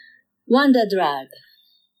Wonder Drug.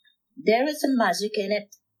 There is a magic in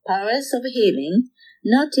it, powers of healing,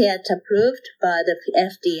 not yet approved by the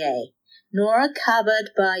FDA, nor covered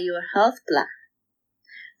by your health plan.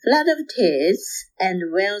 Flood of tears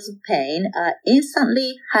and wails of pain are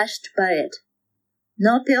instantly hushed by it.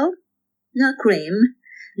 No pill, no cream,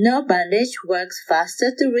 no bandage works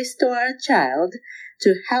faster to restore a child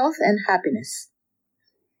to health and happiness.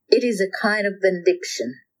 It is a kind of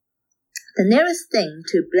benediction, the nearest thing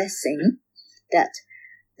to blessing that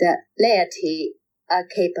the laity are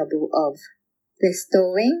capable of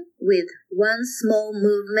bestowing with one small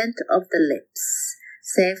movement of the lips,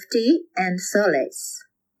 safety and solace.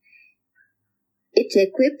 It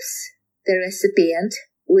equips the recipient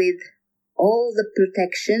with all the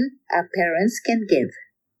protection our parents can give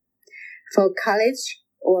for college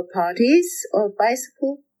or parties or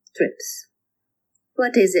bicycle trips.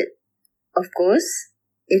 What is it? Of course,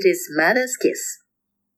 it is Mother's Kiss.